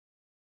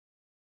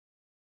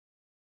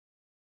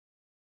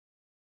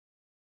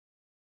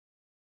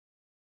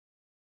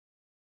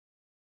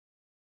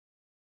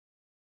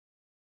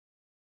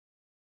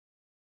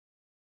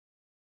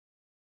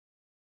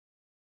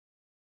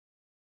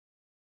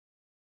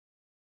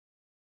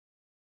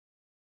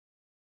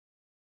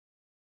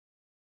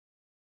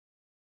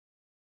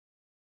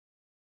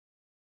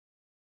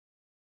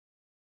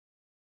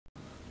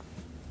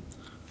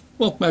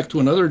Welcome back to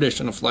another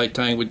edition of Fly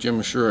Tying with Jim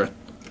Misiura.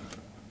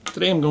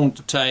 Today I'm going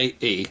to tie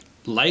a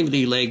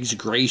Lively Legz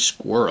gray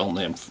squirrel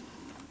nymph.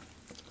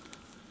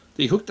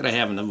 The hook that I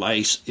have in the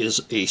vise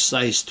is a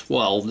size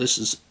 12. This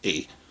is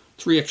a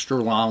 3 extra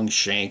long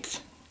shank,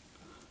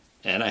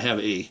 and I have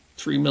a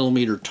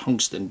 3mm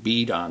tungsten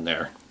bead on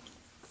there.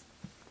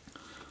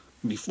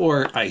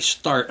 Before I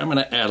start, I'm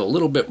going to add a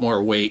little bit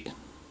more weight.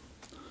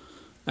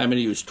 I'm going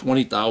to use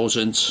 20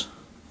 thousandths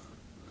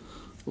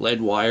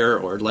lead wire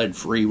or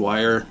lead-free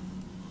wire.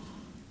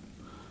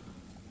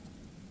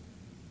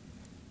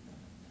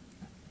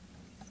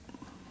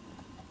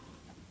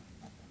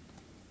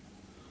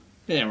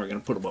 And we're going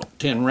to put about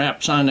 10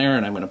 wraps on there,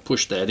 and I'm going to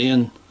push that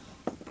in.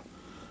 I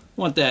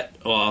want that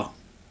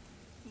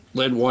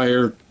lead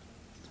wire,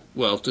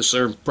 well, to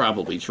serve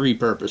probably 3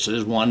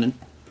 purposes. 1,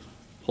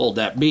 hold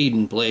that bead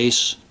in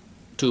place.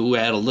 2,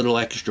 add a little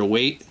extra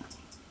weight.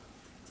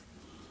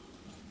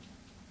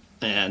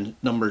 And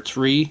number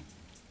 3,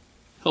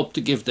 help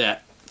to give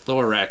that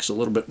thorax a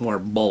little bit more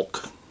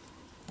bulk.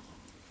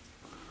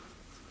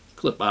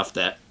 Clip off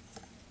that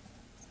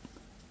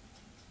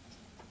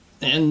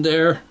end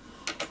there.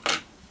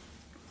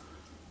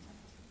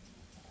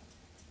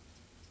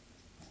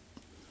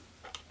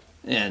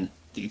 And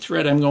the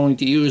thread I'm going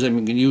to use,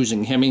 I'm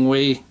using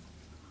Hemingway,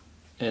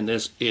 and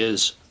this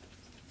is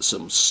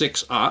some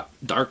 6/0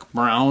 dark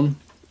brown.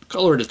 The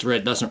color of the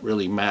thread doesn't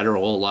really matter a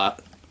whole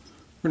lot.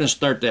 We're going to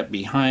start that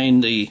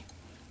behind the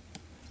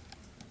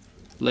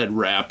lead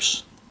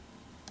wraps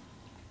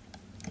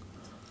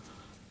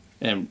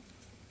and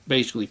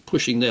basically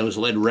pushing those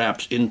lead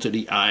wraps into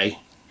the eye.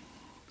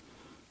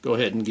 Go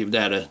ahead and give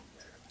that a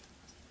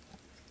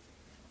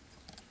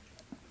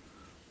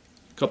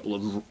couple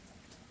of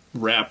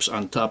wraps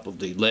on top of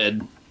the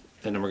lead,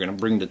 and then we're going to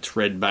bring the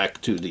thread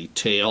back to the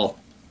tail.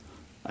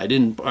 I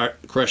didn't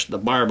crush the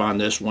barb on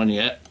this one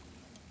yet,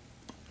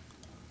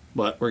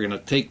 but we're going to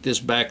take this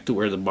back to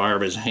where the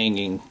barb is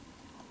hanging,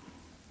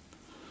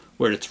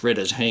 where the thread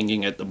is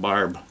hanging at the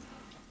barb.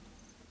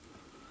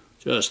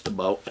 Just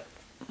about.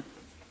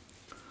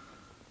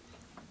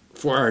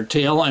 For our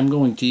tail, I'm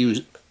going to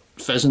use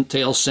Pheasant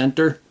tail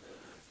center,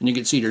 and you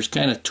can see there's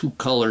kind of 2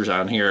 colors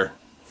on here,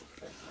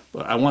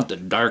 but I want the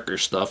darker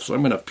stuff, so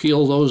I'm going to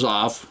peel those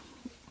off.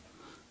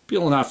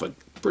 Peeling off a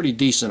pretty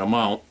decent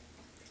amount,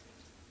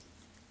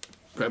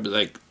 probably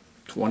like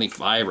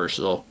 25 or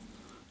so.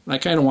 And I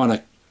kind of want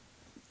to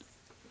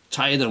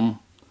tie them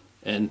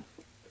and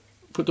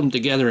put them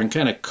together and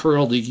kind of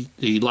curl the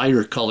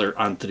lighter color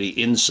onto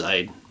the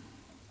inside.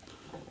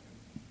 I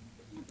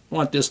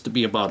want this to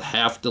be about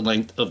half the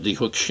length of the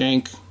hook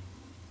shank.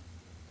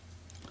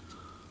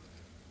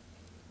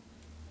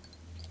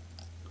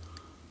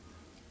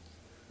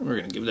 We're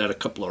going to give that a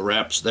couple of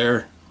wraps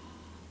there.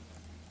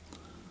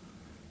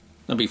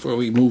 Now before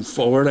we move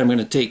forward, I'm going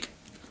to take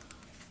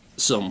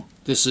some,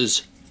 this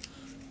is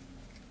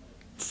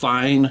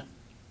fine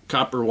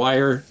copper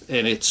wire,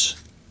 and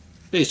it's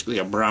basically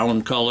a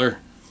brown color.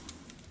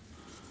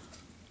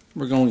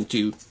 We're going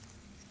to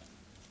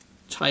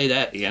tie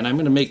that in. I'm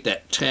going to make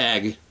that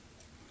tag,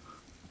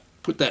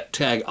 put that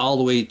tag all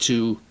the way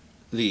to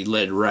the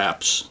lead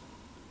wraps.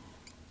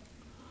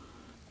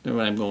 Then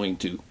I'm going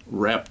to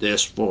wrap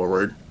this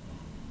forward.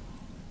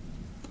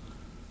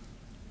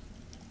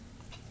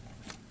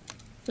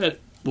 That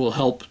will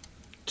help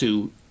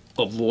to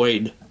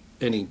avoid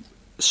any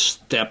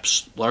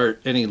steps,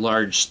 any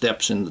large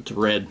steps in the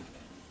thread.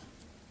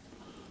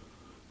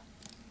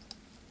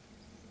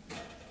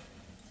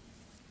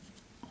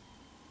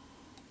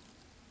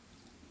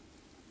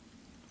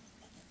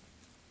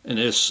 And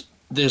this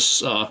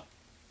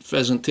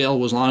pheasant tail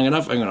was long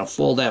enough. I'm going to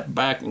fold that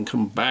back and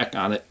come back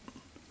on it.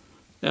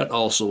 That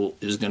also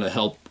is going to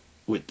help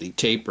with the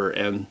taper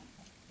and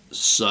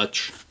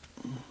such.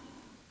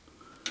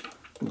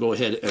 Go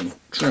ahead and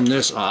trim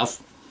this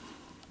off.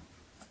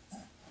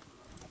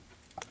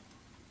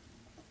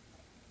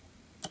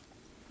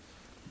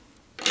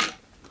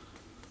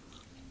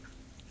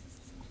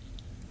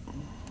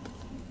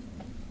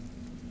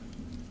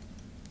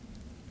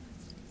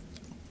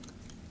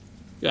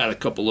 Got a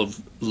couple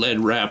of lead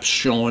wraps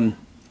showing.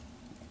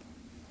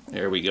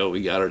 There we go,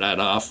 we got that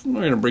off. We're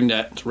going to bring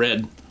that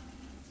thread,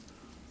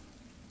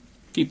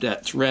 keep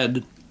that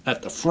thread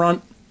at the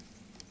front.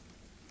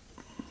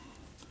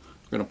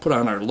 We're going to put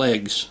on our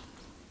legs.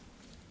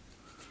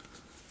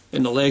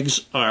 And the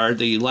legs are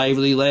the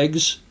Lively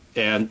Legz,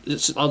 and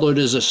it's, although it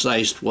is a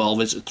size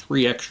 12, it's a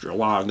 3 extra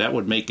long. That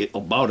would make it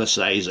about a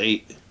size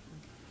 8.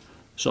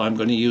 So I'm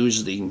going to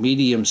use the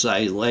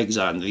medium-sized legs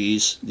on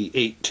these, the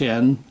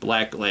 810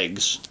 black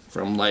legs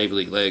from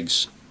Lively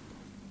Legz.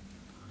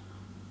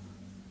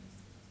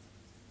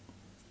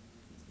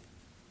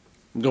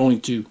 I'm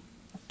going to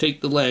take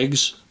the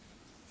legs,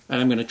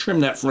 and I'm going to trim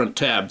that front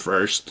tab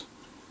first.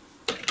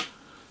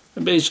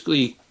 And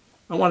basically,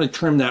 I want to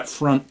trim that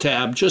front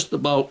tab just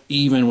about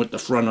even with the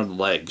front of the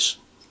legs.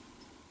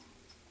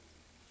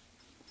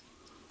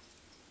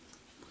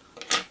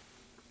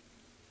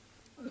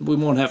 We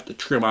won't have to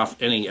trim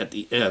off any at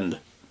the end.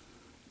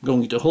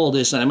 going to hold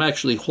this, and I'm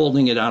actually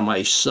holding it on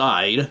my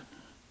side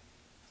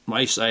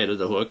of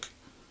the hook,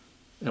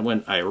 and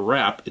when I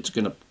wrap, it's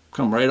going to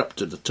come right up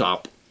to the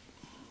top.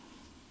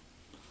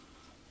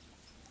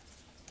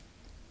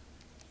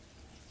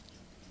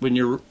 When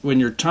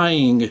you're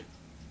tying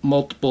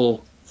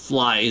multiple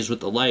flies with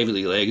the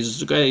lively legs,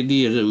 it's a good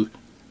idea to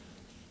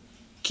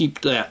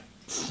keep that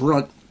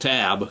front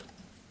tab,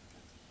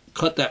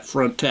 cut that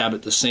front tab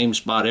at the same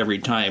spot every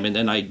time, and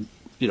then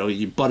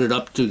you butt it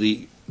up to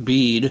the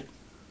bead,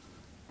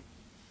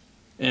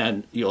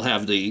 and you'll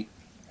have the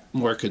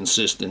more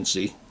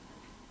consistency.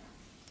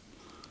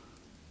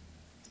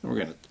 And we're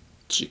going to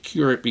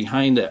secure it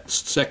behind that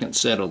second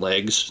set of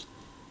legs.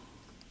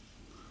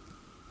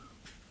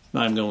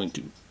 Now I'm going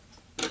to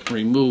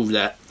remove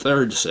that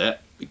third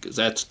set because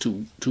that's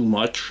too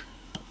much.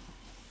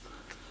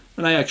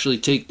 And I actually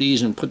take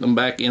these and put them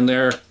back in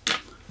there,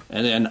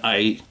 and then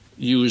I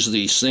use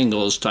the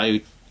singles,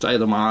 tie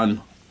them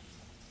on,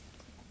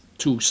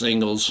 2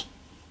 singles.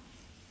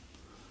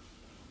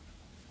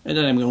 And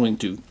then I'm going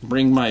to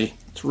bring my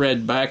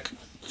thread back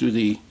to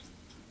the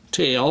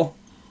tail,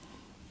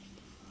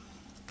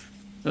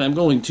 and I'm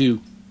going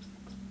to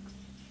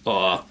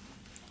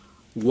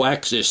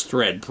wax this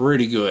thread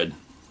pretty good.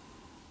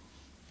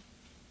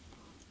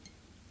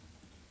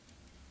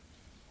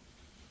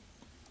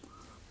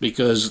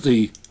 Because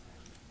the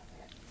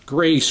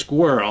gray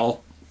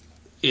squirrel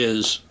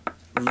is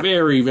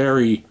very,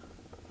 very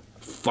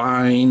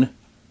fine,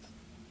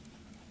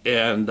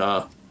 and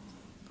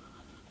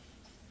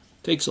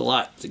takes a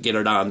lot to get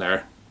it on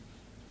there.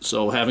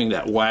 So having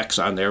that wax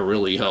on there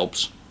really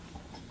helps.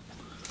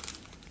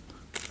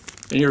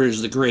 And here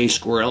is the gray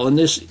squirrel, and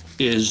this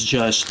is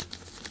just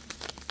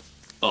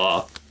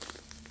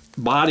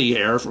body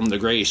hair from the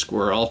gray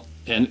squirrel,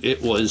 and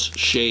it was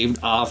shaved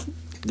off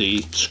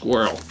the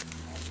squirrel.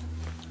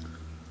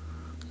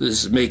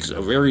 This makes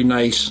a very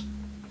nice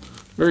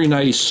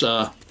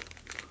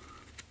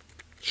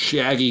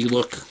shaggy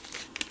look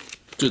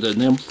to the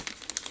nymph.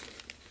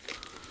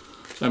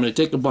 I'm going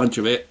to take a bunch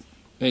of it,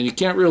 and you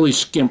can't really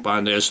skimp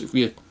on this. If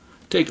you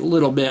take a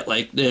little bit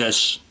like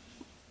this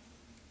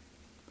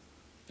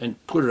and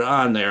put it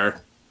on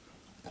there,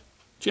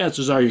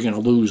 chances are you're going to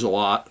lose a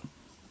lot.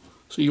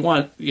 So you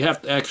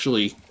have to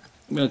actually,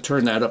 I'm going to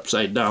turn that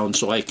upside down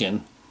so I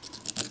can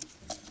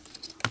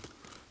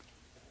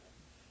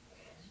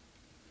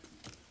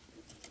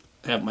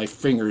have my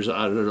fingers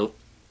out of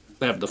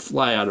have the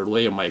fly out of the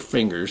way of my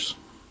fingers.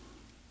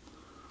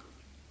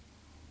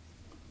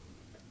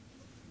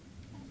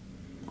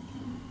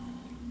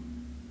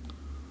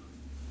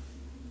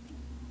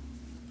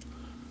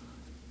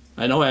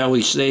 I know I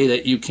always say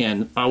that you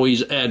can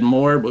always add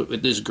more, but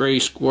with this gray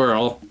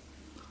squirrel,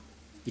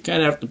 you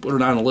kind of have to put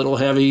it on a little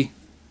heavy.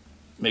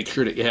 Make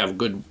sure that you have a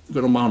good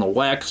amount of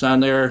wax on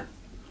there.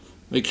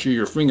 Make sure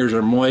your fingers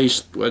are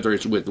moist, whether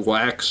it's with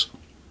wax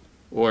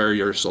or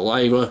your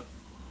saliva.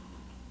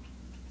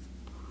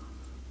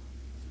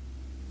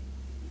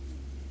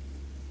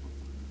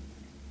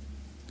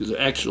 Because it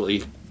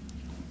actually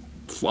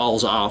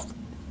falls off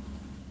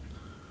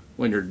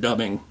when you're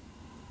dubbing.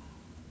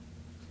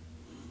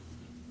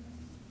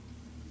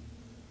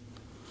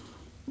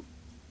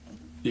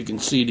 You can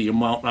see the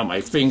amount on my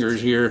fingers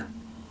here.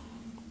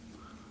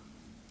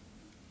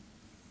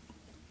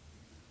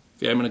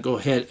 Okay, I'm going to go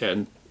ahead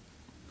and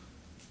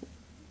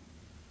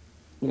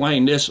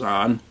line this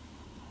on.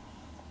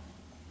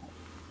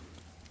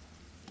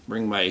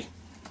 Bring my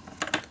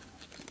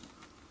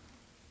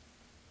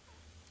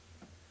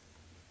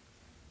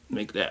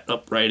make that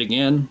upright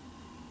again.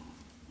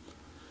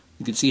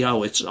 You can see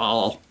how it's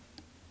all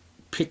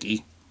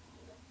picky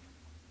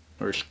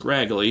or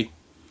scraggly.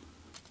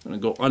 I'm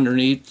going to go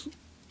underneath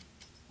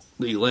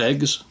the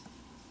legs.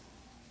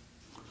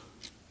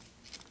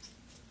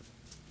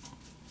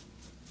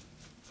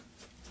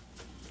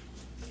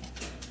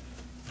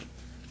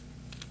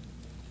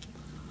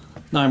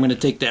 Now I'm going to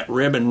take that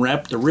rib and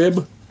wrap the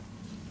rib.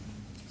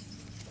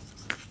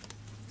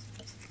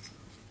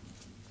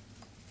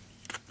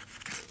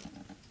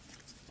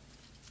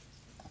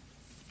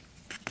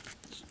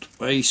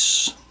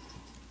 Twice,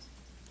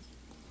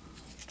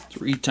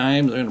 3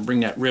 times. I'm going to bring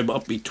that rib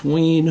up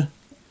between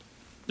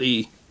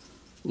the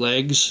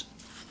legs.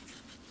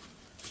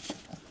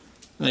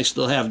 And I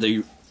still have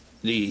the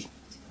lead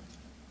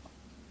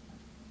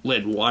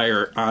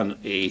wire on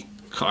a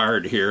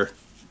card here.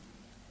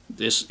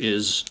 This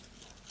is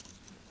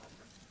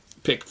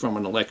picked from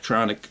an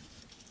electronic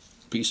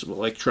piece of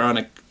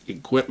electronic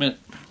equipment.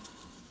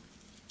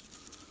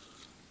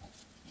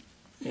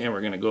 And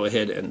we're going to go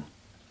ahead and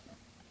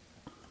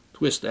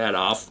twist that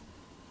off.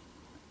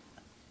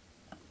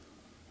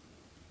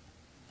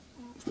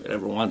 If it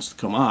ever wants to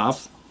come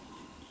off.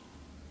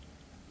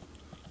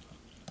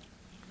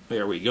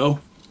 There we go.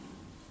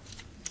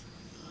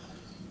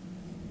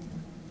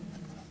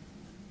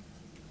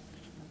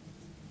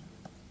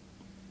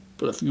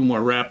 Put a few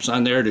more wraps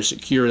on there to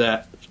secure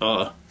that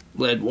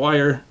lead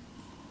wire.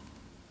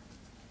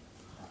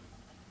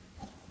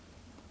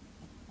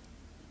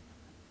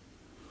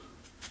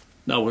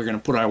 Now we're going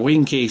to put our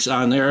wing case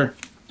on there.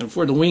 And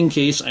for the wing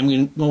case, I'm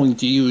going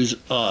to use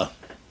a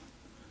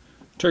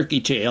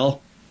turkey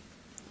tail.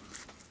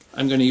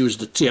 I'm going to use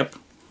the tip.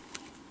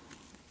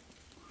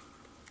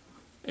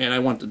 And I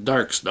want the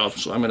dark stuff,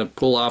 so I'm going to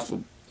pull off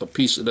a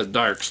piece of the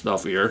dark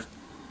stuff here.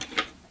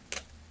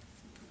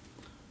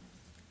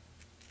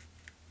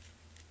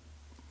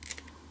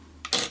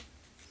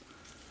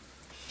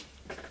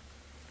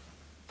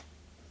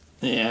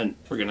 And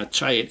we're going to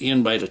tie it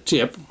in by the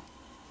tip.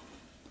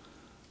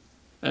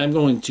 And I'm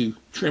going to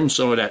trim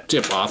some of that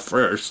tip off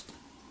first.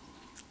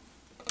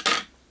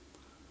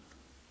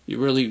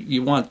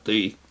 You want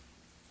the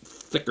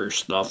thicker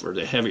stuff or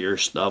the heavier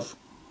stuff.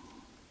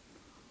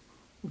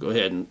 Go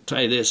ahead and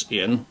tie this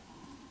in. I'm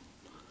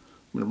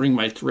going to bring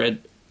my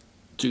thread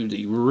to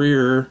the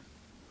rear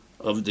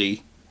of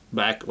the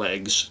back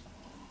legs.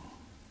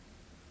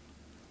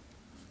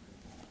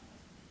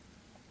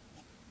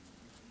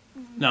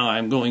 Now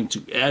I'm going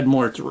to add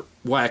more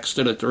wax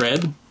to the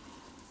thread.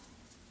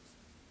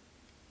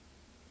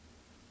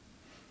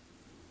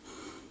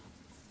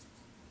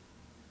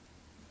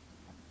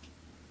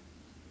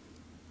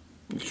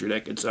 Make sure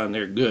that gets on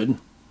there good.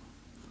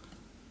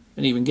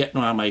 And even getting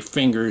on my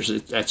fingers,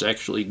 that's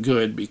actually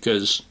good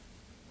because,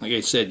 like I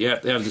said, you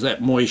have to have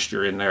that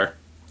moisture in there,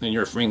 in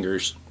your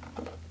fingers.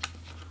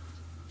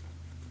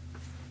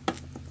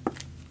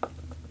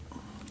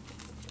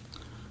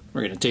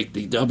 We're going to take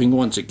the dubbing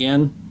once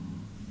again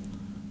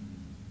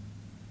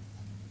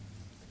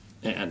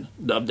and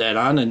dub that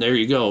on, and there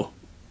you go.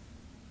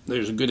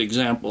 There's a good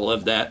example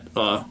of that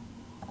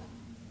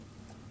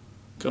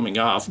coming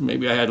off.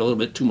 Maybe I had a little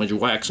bit too much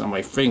wax on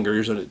my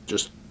fingers and it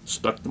just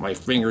stuck to my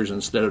fingers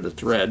instead of the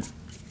thread.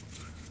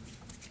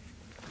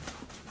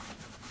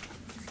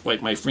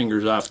 Wipe my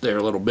fingers off there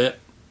a little bit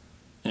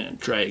and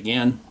try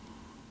again.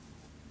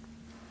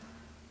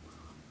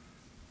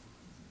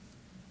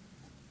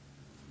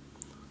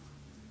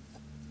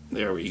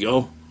 There we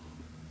go.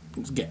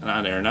 It's getting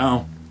on there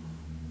now.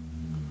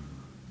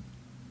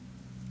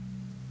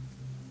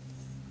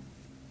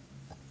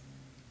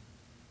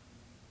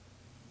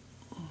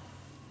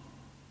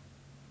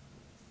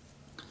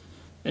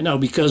 And now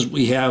because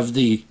we have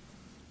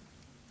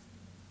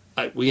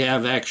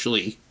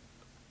actually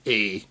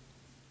a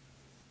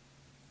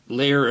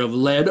layer of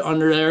lead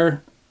under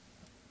there,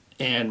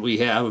 and we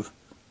have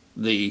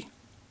the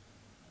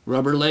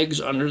rubber legs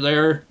under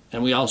there,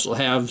 and we also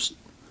have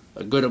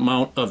a good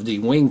amount of the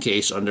wing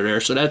case under there,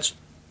 so that's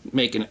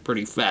making it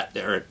pretty fat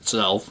there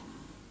itself.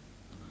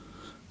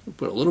 We'll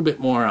put a little bit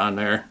more on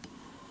there.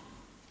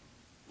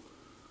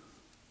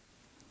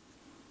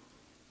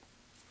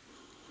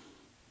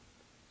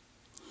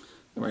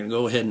 We're going to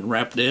go ahead and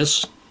wrap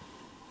this.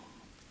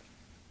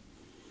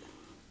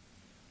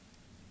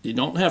 You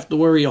don't have to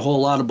worry a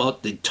whole lot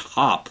about the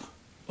top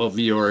of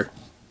your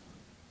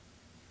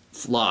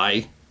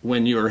fly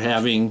when you're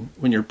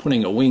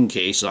putting a wing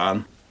case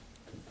on.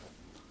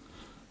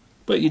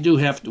 But you do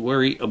have to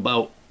worry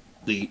about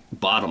the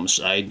bottom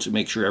side to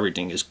make sure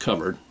everything is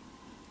covered.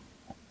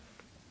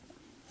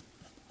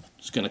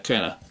 Just going to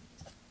kind of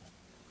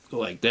go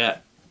like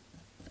that.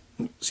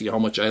 See how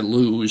much I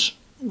lose.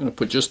 I'm going to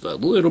put just a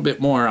little bit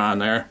more on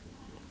there.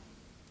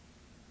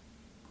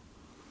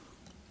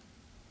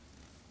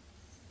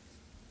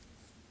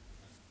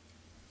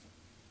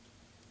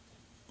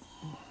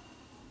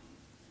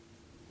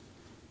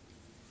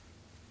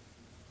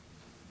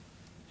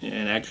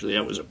 And actually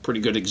that was a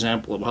pretty good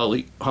example of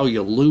how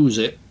you lose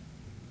it.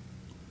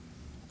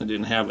 I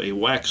didn't have a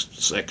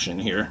waxed section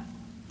here.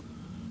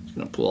 Just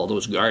going to pull all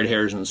those guard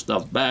hairs and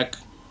stuff back.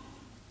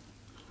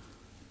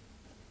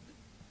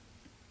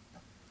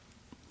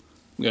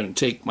 I'm going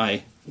to take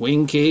my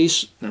wing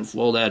case and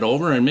fold that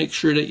over and make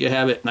sure that you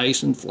have it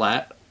nice and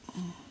flat.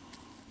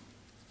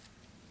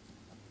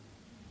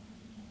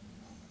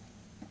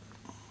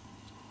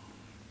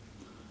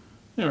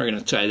 And we're going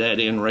to tie that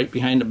in right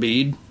behind the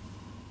bead.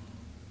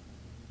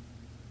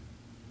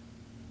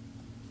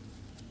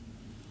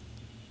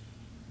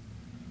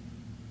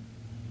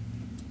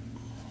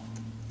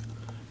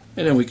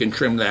 And then we can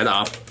trim that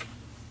off.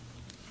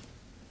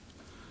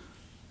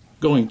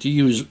 Going to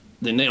use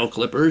the nail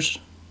clippers.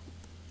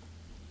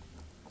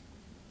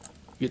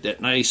 Get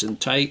that nice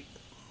and tight.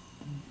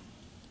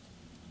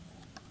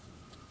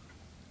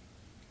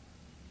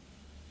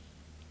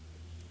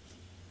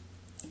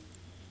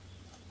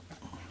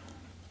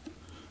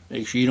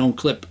 Make sure you don't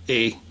clip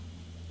a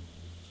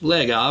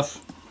leg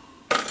off.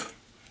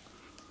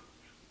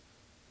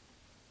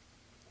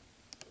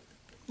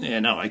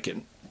 And now I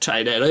can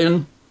tie that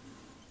in.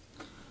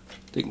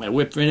 Take my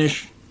whip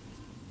finish.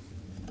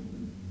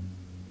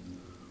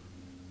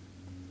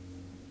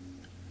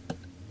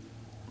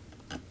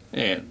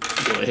 And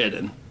go ahead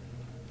and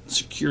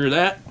secure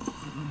that.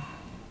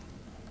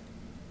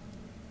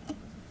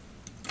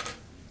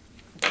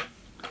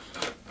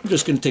 I'm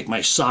just going to take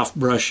my soft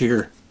brush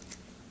here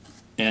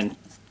and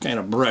kind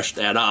of brush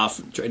that off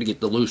and try to get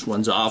the loose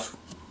ones off.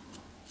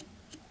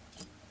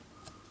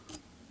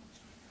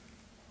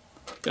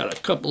 Got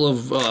a couple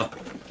of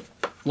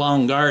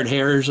long guard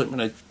hairs I'm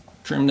going to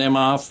trim them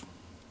off.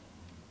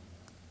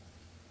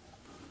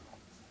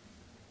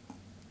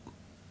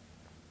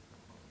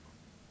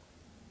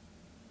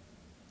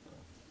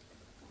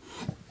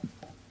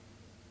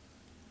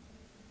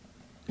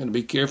 Gotta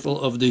be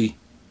careful of the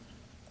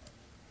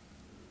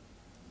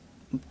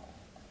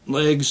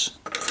legs.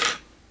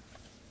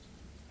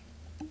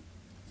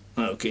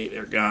 Okay,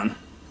 they're gone.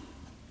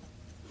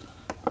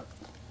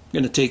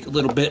 Gonna take a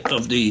little bit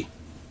of the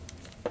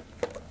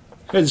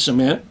head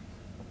cement,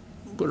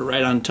 put it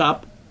right on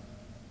top.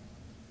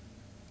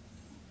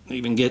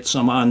 Even get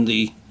some on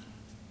the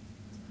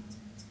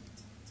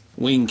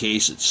wing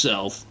case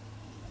itself.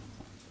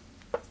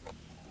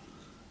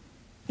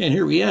 And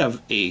here we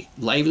have a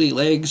Lively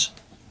Legz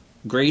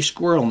gray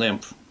squirrel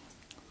nymph.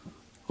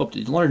 Hope that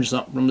you learned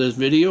something from this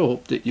video.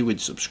 Hope that you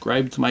would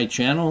subscribe to my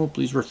channel.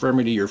 Please refer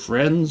me to your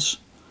friends.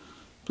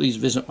 Please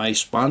visit my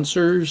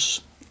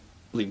sponsors.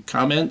 Leave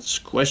comments,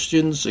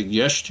 questions,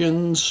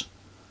 suggestions.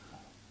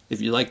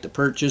 If you'd like to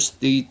purchase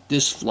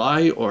this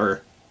fly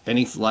or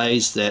any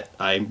flies that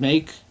I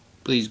make,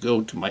 please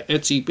go to my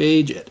Etsy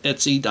page at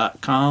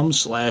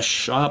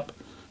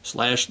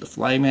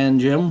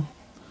etsy.com/shop/theflymanjim.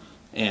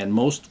 And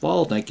most of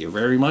all, thank you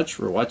very much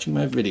for watching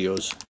my videos.